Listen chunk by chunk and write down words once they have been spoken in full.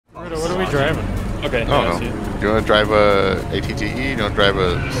driving? Okay. Oh, no. Do you want to drive a ATTE? Do you want to drive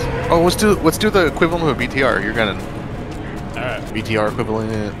a... Oh, let's do the equivalent of a BTR. You're gonna... Alright. BTR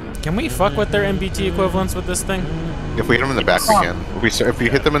equivalent. Can we fuck with their MBT equivalents with this thing? If we hit them in the back, we can. If we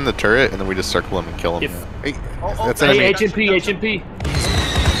hit them in the turret, and then we just circle them and kill them. Hey, that's enemy. Hey, HMP.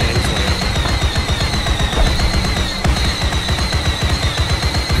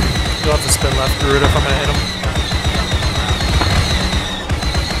 You'll have to spin left, Garuda, if I'm gonna hit him.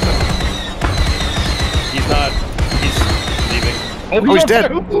 He's not. He's leaving. Oh, he's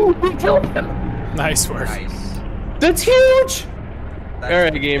dead. We killed him. Nice work. Nice. That's huge. All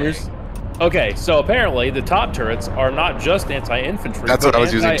right, gamers. Okay, so apparently the top turrets are not just anti-infantry. That's what I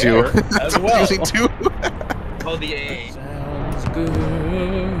was using too. As well. Using too. Oh, the AA. Sounds good.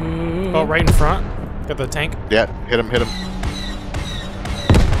 Oh, right in front. Got the tank. Yeah, hit him.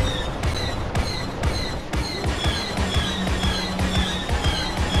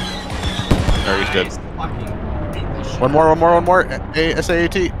 Oh, he's dead. One more.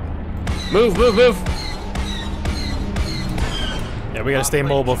 SAAT. Move. Yeah, we gotta stay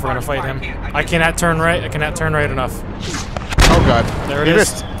mobile if we're gonna fight him. I cannot turn right. I cannot turn right enough. Oh god. There it He is.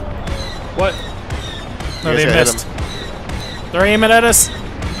 missed. What? No, You they guys hit missed. They're aiming at us.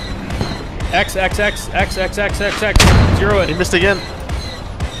 X. Zero He it. missed again.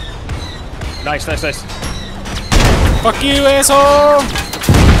 Nice. Fuck you, asshole!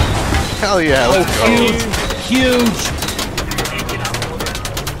 Hell yeah. Let's go. Huge.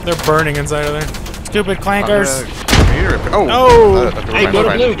 They're burning inside of there. Stupid clankers. Oh! No. Hey, go to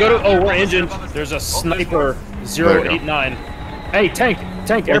blue. Oh, we're engine. There's a sniper. 089. Hey, tank.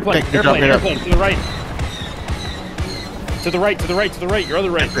 Airplane. To the right. To the right. Your other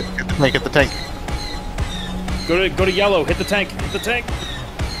right. Get the tank. Go to yellow. Hit the tank.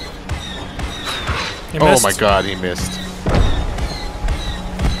 He Oh missed. my god, he missed.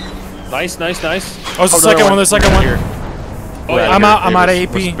 Nice. Oh, it's the second one. The second one. Here. Oh, yeah. I'm out. I'm out of We're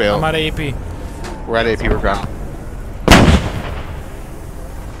AP. bail. I'm out of AP. We're at AP, we're gone.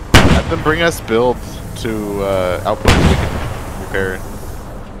 Have them bring us builds to outpost so we can repair it.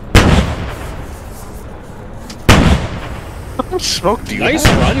 How much smoke do you Nice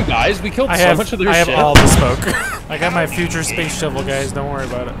have? run, guys. We killed so much of their I have shit. all the smoke. I got my future space shovel, guys. Don't worry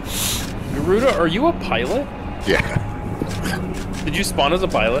about it. Garuda, are you a pilot? Yeah. Did you spawn as a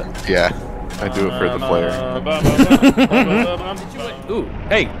pilot? Yeah. I do it for the player. Ooh,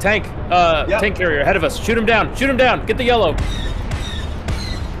 hey, tank. Tank carrier ahead of us. Shoot him down. Get the yellow.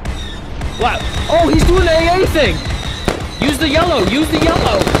 Lap. Oh, he's doing the AA thing. Use the yellow. You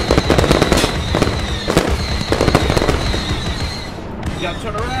gotta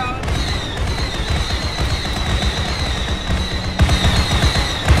turn around.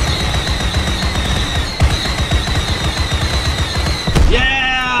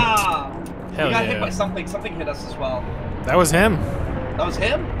 Yeah! Hell We got hit yeah. by something. Something hit us as well. That was him. That was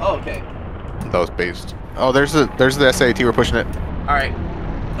him? Oh, okay. That was based. Oh, there's the SAT, we're pushing it. Alright.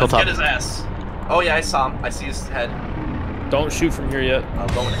 Let's top. get his ass. Oh, yeah, I saw him. I see his head. Don't shoot from here yet. I'll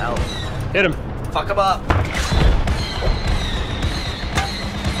go in hell. Hit him. Fuck him up.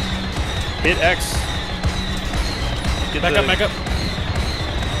 Hit X. Get Back up.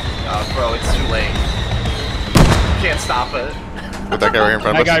 Oh, bro, it's too late. Can't stop it. With that guy right in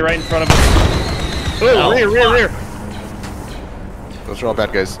front of That us. guy right in front of us. Oh, rear. Those are all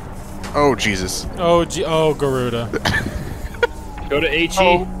bad guys. Oh, Jesus. Oh, Garuda. Go to HE.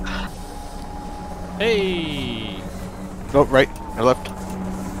 Oh. Hey. No, right or left.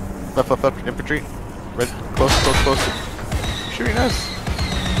 Left. Infantry. Red. Close. Shooting us.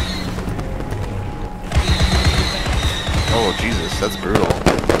 Oh, Jesus. That's brutal.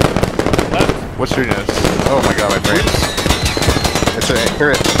 Left. What's shooting us? Oh my god, my brains. It's a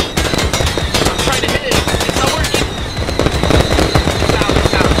turret. I'm trying to hit it. It's not working. It's out.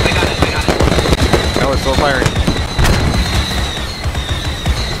 I got it. No, it's still firing.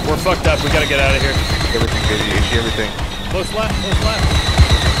 We're fucked up. We gotta get out of here. Everything, baby. HE, everything. Close left.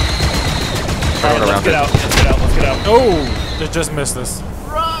 Driving Let's around get it. out. Oh, they just missed us.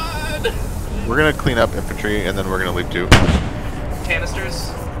 Run! We're gonna clean up infantry and then we're gonna leave too.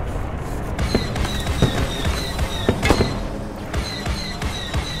 Canisters.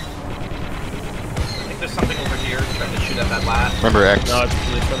 I think there's something over here trying to shoot at that last. Remember X. No, it's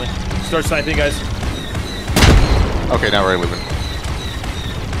really friendly. Start sniping, guys. Okay, now we're leaving.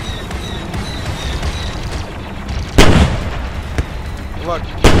 Good luck.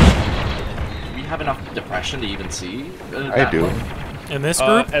 Do we have enough depression to even see? I do. In this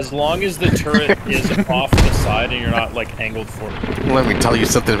group? As long as the turret is off the side and you're not like angled forward. Let me tell you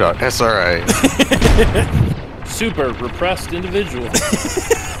something about SRI. Super repressed individual.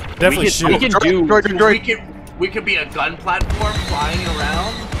 Definitely shoot. We can do. We could be a gun platform flying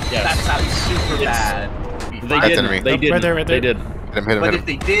around. Yes. That sounds super bad. They That's didn't. enemy. They didn't. Right there, right They there. did. Hit him, hit him, But hit if him.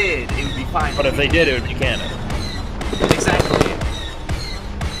 they did, it would be fine. But if they did, it would be canon. Exactly.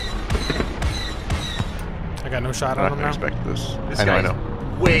 I got no shot I'm not on him gonna now. expect this. This I know, I guy's know.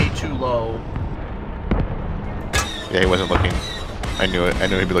 way too low. Yeah, he wasn't looking. I knew it. I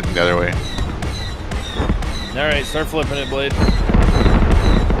knew he'd be looking the other way. All right, start flipping it, Blade.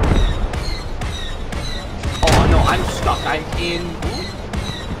 Oh no, I'm stuck. I'm in.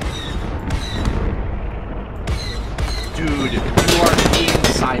 Dude, you are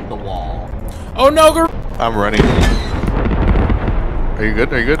inside the wall. Oh no, Garuda! I'm running. Are you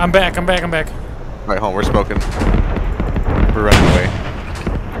good? Are you good? I'm back. I'm back. I'm back. Right home. We're smoking. We're running away.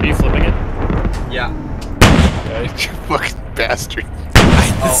 Are you flipping it? Yeah. Okay. Fucking bastard.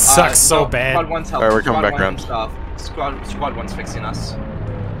 This sucks so bad. Squad one's helping. Alright, we're coming Squad back one's around. stuff. Squad one's fixing us. A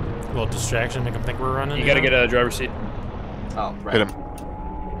little distraction, make him think we're running. You gotta get a driver's seat. Oh, right. Hit him.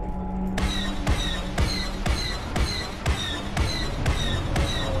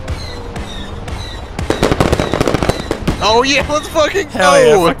 Oh yeah, let's fucking go! Hell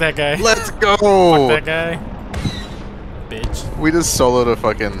yeah, fuck that guy. Let's go! Fuck that guy. Bitch. We just soloed a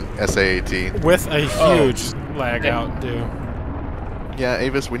fucking SAAT. With a huge lag Yeah. out, dude. Yeah,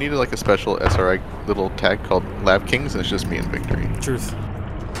 Avis, we needed like a special SRI little tag called Lab Kings, and it's just me and Victory. Truth.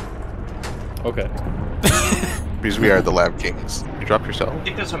 Okay. Because we are the Lab Kings. You dropped yourself? I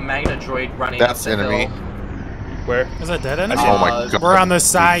think there's a Magna droid running That's up the enemy. hill. Where? Is that dead enemy? Oh my god. We're on the We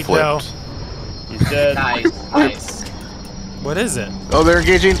side, though. flipped. He's dead. Nice, nice. What is it? Oh, they're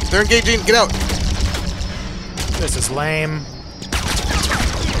engaging! They're engaging! Get out! This is lame.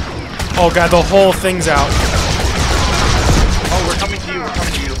 Oh god, the whole thing's out. Oh, we're coming to you. We're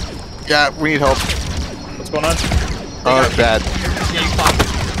coming to you. Yeah, we need help. What's going on? Oh, bad. Yeah, you popped.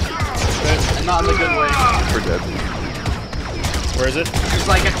 And not in the good way. We're dead. Where is it? It's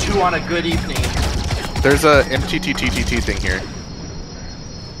like a 2 on a good evening. There's a MTTTTT thing here.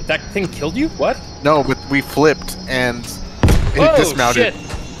 That thing killed you? What? No, but we flipped and it Oh, dismounted. shit.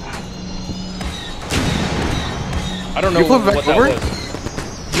 I don't know You flipped back what that over? was.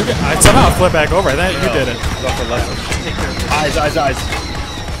 You I somehow flipped back over. I think you did it. Left or left. Take care of this. Eyes.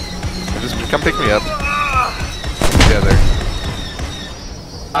 Just come pick me up. Together.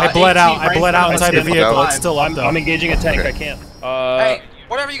 I bled out. I bled out inside the It's vehicle. out. It's still up though. I'm engaging a tank. Okay. I can't. Hey,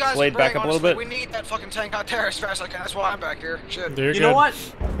 whatever you guys Blade, can back bring, up a little honestly, bit. We need that fucking tank out there as fast as I can. That's why I'm back here. Shit. You're You good. know what?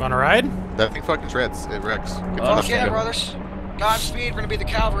 Want to ride? That thing fucking shreds. It wrecks. Get Oh, Fuck the yeah, fuck brothers. Godspeed, we're gonna be the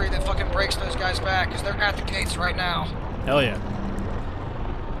cavalry that fucking breaks those guys back, because they're at the gates right now. Hell yeah.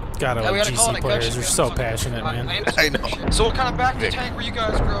 God, I Yeah, we love had a call GC and players. connection. They're so passionate, man. I know. So what kind of back to the Vic. tank were you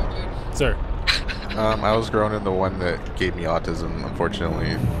guys grow, dude? Sir. I was growing in the one that gave me autism,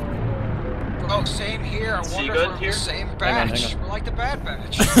 unfortunately. Oh, same here. I See wonder good if we're here? the same Hang on, batch. hang on. We're like the bad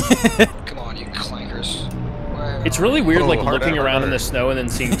batch. Come on, you clankers. Where It's really weird, Oh, like hard looking out, around hard in the out. snow and then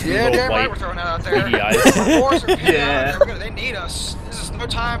seeing two Yeah, little damn right we're white. throwing that out there. beady eyes. The boys are getting Yeah. out there. They need us. This is no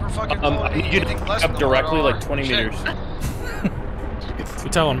time for fucking I need you to anything pick less up than directly the hard like R. 20 Shit. meters. You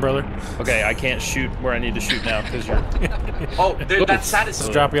tell him, brother. Okay, I can't shoot where I need to shoot now because you're. Oh, dude, that status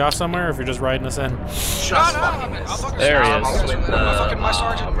Just drop you off somewhere if you're just riding us in. just No, no, fucking I'll fucking There he stop. is. With my fucking my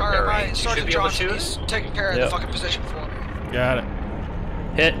sergeant, or my Barry. You should sergeant be able to Johnson, shoot. he's taking care of Yep. the fucking position for me. Got it.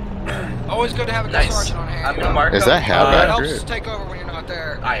 Hit. Always good to have a good Nice. sergeant on hand. I'm you gonna know? mark Is him. that how It bad? helps us take over when you're not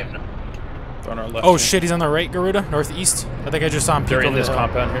there. I have no. On our left. Oh here. shit, he's on the right, Garuda? Northeast? I think I just saw him peek They're in over this the hill.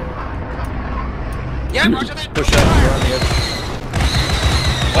 compound here. Yeah, roger that. Push out. You're on the edge.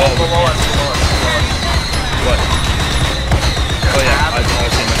 Oh, below us, below us, below us. What? Oh yeah, I've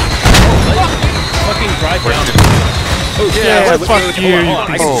seen that. Fucking drive down. Oh Yeah, wait, fuck wait, you, hold on, you I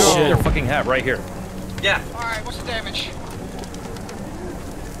piece can of see shit. their fucking hat right here. Yeah. Alright, what's the damage?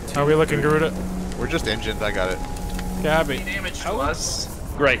 How are we looking, Garuda? We're just engined. I got it. Copy. Damage to us.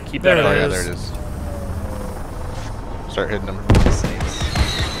 Great, keep There that it Oh up. yeah, is. there it is. Start hitting them.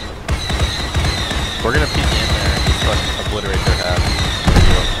 We're gonna peek in there and just like obliterate their hat.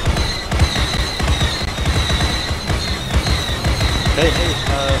 Hey,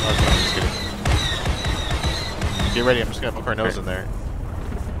 I'm just kidding. Get ready. I'm just gonna poke our nose in there.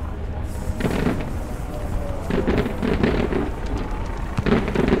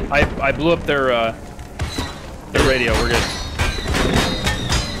 I blew up their radio. We're good.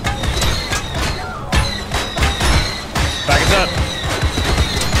 Back us up.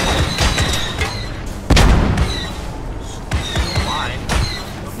 Fine.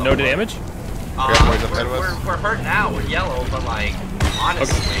 No damage. boys up ahead of us. We're hurt now. We're yellow, but like,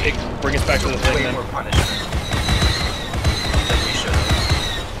 honestly, Okay, bring us back to the thing way then. more punishment than we should have.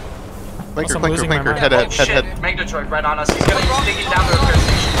 Clinker, I'm clinker, losing my clinker. mind. Head, Oh head, shit, head. Magna Droid right on us. He's digging down the repair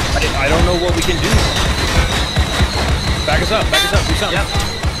station. I don't know what we can do. Back us up, do something. Yep.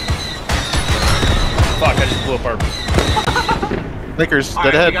 Fuck, I just blew up our... Clinkers, All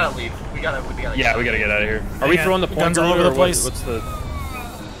dead right, ahead. we gotta leave. We gotta Yeah, we gotta get out of here. Are we Yeah, throwing the guns pointer all over the or place. What's the...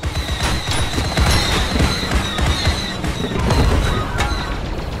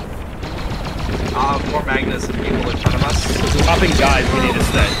 More magnets and people in front of us. Dropping guys, we need to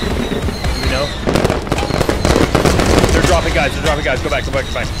stay. Do we know? They're dropping guys, Go back.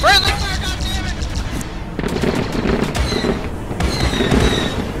 Friendly fire, goddammit!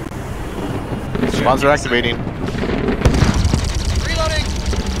 Spawns are activating. Reloading!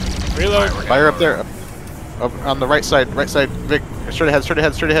 Reload. Fire up there. Up on the right side, Vic. Straight ahead.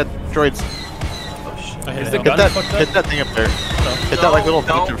 Droids. I hit Is it. the Hit gun that, fucked up? hit that thing up there. Hit that like little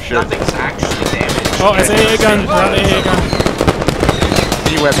piece of shit. Nothing's actually damaged. Oh, it's an AA gun. We're on AA gun.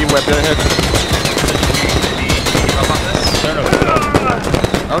 E-web, dead ahead. Up on this.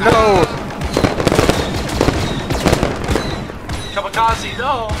 Oh no! Kamikaze,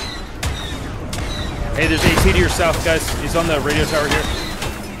 no! Hey, there's AT to your south, guys. He's on the radio tower here.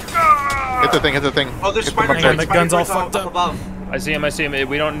 Hit the thing. Oh, there's Hit them spider up Hang on, there. the gun's all fucked up. above. I see him.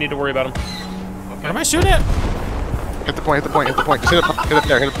 We don't need to worry about him. What am I shooting at? Hit the point. Just hit up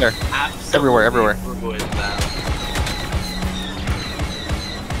there. Absolutely Everywhere. ruined them.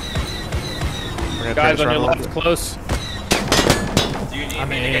 We're gonna Guys turn on this your around a left, little close. Do you need I'm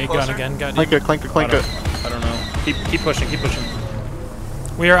me to AA get gun closer? again. God. bit. Clink it. I don't know. Keep pushing.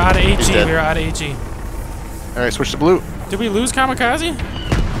 We are out of He's HE. dead. We are out of HE. All right, switch to blue. Did we lose Kamikaze?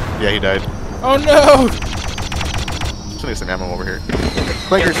 Yeah, he died. Oh no! Let's need some ammo over here.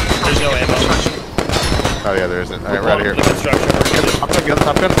 Clinkers. There's no ammo. Oh yeah, there isn't. All right, we're out of here. The construction.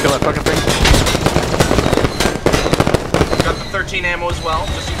 Top gun. Kill that fucking thing. Got the 13 ammo as well,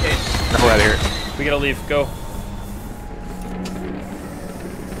 just in case. No, we're out of here. We gotta leave. Go.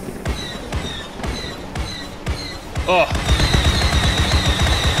 Oh,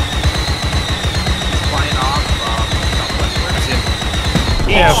 Flying off southwestward.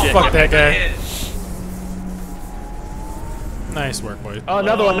 Yeah, shit. fuck that guy. Hit. Nice work, boys. oh,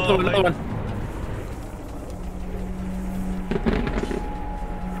 another one.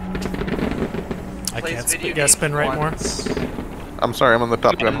 I Plays can't video spin, spin right more. once. I'm sorry, I'm on the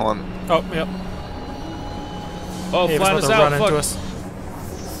top gun. Hold on. Oh, yep. Oh, Hey, flying about us to out. run into Fuck. us.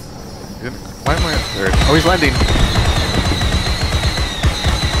 Why am I up there? Oh, he's landing.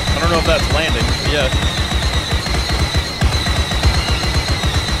 I don't know if that's landing. Yeah.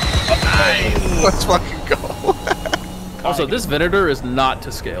 Nice. Let's fucking go. Also, this Venator is not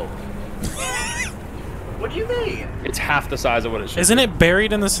to scale. What do you mean? It's half the size of what it should. Isn't it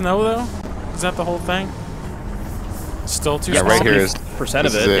buried in the snow though? Is that the whole thing? Still too Yeah, small? right here is. percent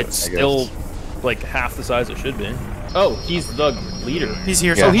of this it. is it, It's I guess. still like half the size it should be. Oh, he's the leader. He's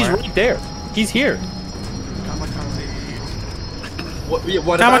here Yeah. Oh, he's somewhere. right there. He's here. What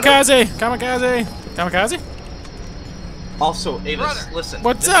about it? Kamikaze! Kamikaze! Kamikaze? Also, Avis, Brother. listen.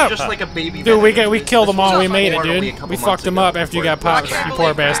 What's this up? Is just like a baby Dude, we Venator. we killed them all. We made it, Only a dude. couple We months fucked them ago up after you got before it- popped, I can't you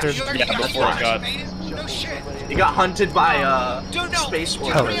poor believe that. bastard. You already Yeah, got before it popped, got- made it? No shit. He got hunted by Dude, no. space Do you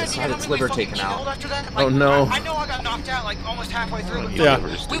orb. have any Had idea how its many liver fucking taken killed out. after that? Oh, no. I know I got knocked out like almost halfway through. But Yeah.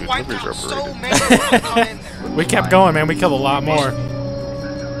 Livers, we dude. wiped Livers out are so overrated. many that come in there. We kept going, man. We killed a lot more.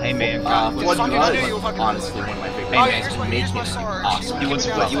 Hey man, What what fucking was do you fucking honestly one of my favorite Oh, yeah, games. here's my sword. Awesome. You went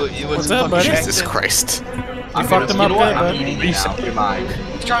What's up, buddy? Jesus Christ. You fucked him up good, I'm bud. eating right now. You're mine.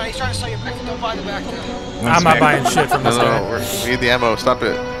 He's trying to sell you back. Don't buy the back there. I'm not buying shit from No, this no, guy. we need the ammo. Stop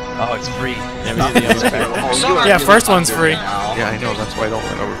it. Oh, it's free. Yeah, first one's free. Yeah, I know. That's why I don't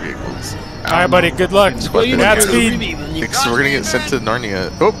run over vehicles. All right, buddy. Good luck. Well, you Godspeed. Because we're gonna get sent to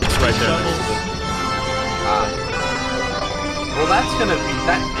Narnia. Oh, Right there. Well, that's gonna be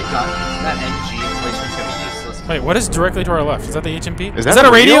that NG replacement's gonna be useless. Wait, what is directly to our left? Is that the HMP? Is Is that that a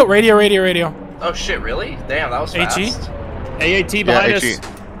a radio? radio? Radio. Oh shit, really? Damn, that was fast. HE? AAT yeah, behind HE. us.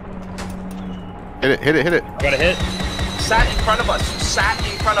 Hit it. I got a hit. Sat in front of us. Sat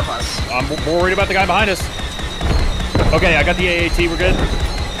in front of us. I'm more worried about the guy behind us. Okay, I got the AAT. We're good.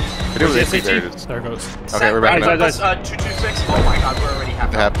 Hit it with Where's the HE. There SAT? it is. There it goes. Okay, Sat we're right backing in up. front of us, 226. Oh my god, we're already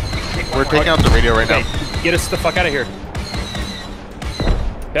half Hap. out. We're taking out the radio right now. Okay, get us the fuck out of here.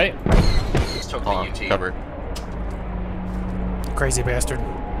 Okay. Just took Hold the on, UT. cover. Crazy bastard.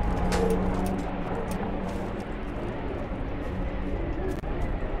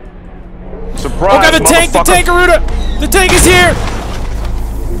 Surprise! Oh god, the tank, Garuda! The tank is here!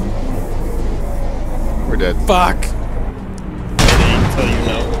 We're dead. Fuck. Until you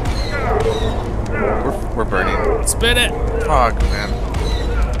know. We're burning. Spin it. Fuck, man.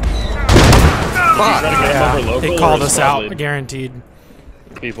 spot. Trying to get Yeah, over local they or called us squad out, lead? guaranteed.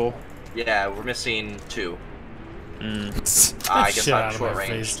 People. Yeah, we're missing 2. Get I guess shit I'm out of short my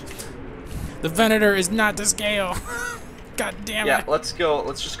range. face. The Venator is not to scale. God damn Yeah, it. let's go.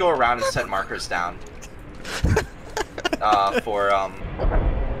 Let's just go around and set markers down. For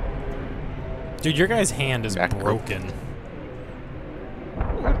Dude, your guy's hand is Back rope. broken.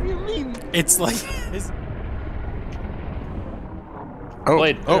 What do you mean? It's like... It's, Oh,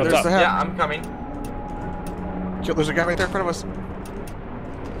 Blade, oh, up there's top. the hat. yeah, I'm coming. Kill, there's a guy right there in front of us.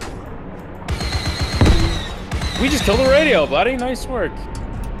 We just killed the radio, buddy. Nice work.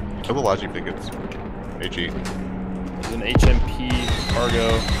 Kill the logic tickets. AG. There's an HMP cargo.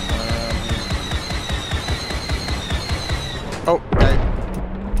 Oh, right.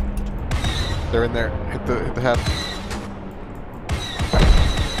 They're in there. Hit the hat.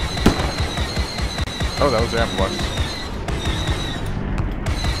 Oh, that was the Apple Watch.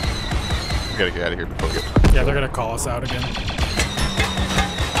 We gotta get out of here before we get. yeah, they're gonna call us out again.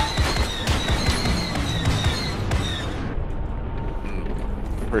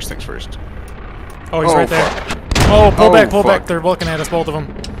 First things first. Oh, he's Oh, right there. fuck. Oh, pull Oh, back, pull fuck. back. They're looking at us, both of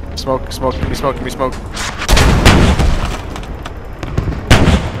them. Smoke, smoke, give me smoke, give me smoke.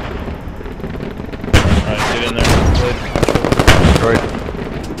 Alright, get in there. Blade. Droid.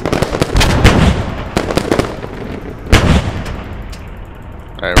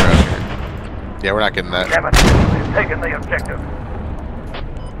 Alright, we're out of here. Yeah, we're not getting that. Taking the objective.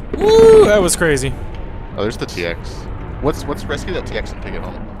 Woo, that was crazy. Oh, there's the TX. Let's rescue that TX and take it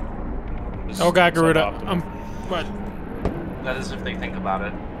home. Oh god, Garuda. Suboptimal. What? That is if they think about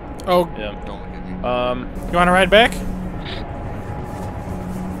it. Oh, Yeah. Don't look at me. you wanna ride back?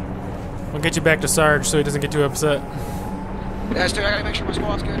 We'll get you back to Sarge so he doesn't get too upset. Yes, dude, I gotta make sure my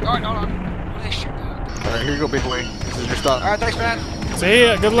squad's good. Alright, hold on. What is shit, dude? Alright, here you go, big boy. This is your stop. Alright, thanks, man. See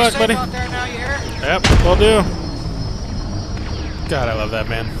ya, good luck, Safe buddy. out there now, you hear? Yep, will do. God, I love that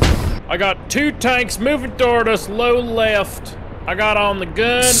man. I got 2 tanks moving toward us, low left. I got on the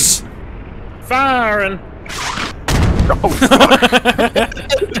gun, firing. I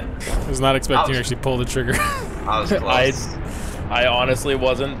was not expecting you to actually pull the trigger. I was close. I honestly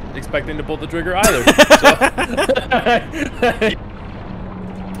wasn't expecting to pull the trigger either.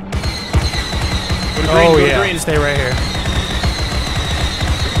 Oh yeah, green. stay right here.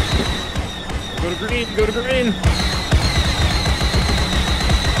 Go to green, go to green.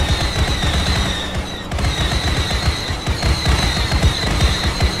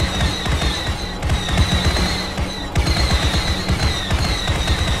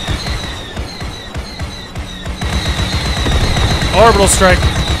 Orbital strike. We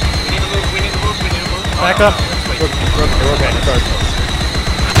need to move. We need to move. We need to move. Back Oh, up. no, let's wait. Okay, sorry.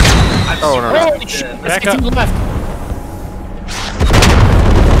 I'm Oh, no, no. holy shit. Back Let's up. get to the left.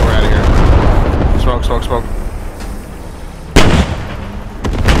 We're out of here. Smoke, smoke, smoke.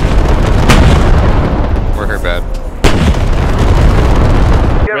 We're here bad.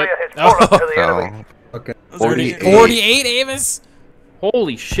 Area hit Oh. to the enemy. Oh. Okay. 48 Avis?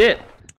 Holy shit.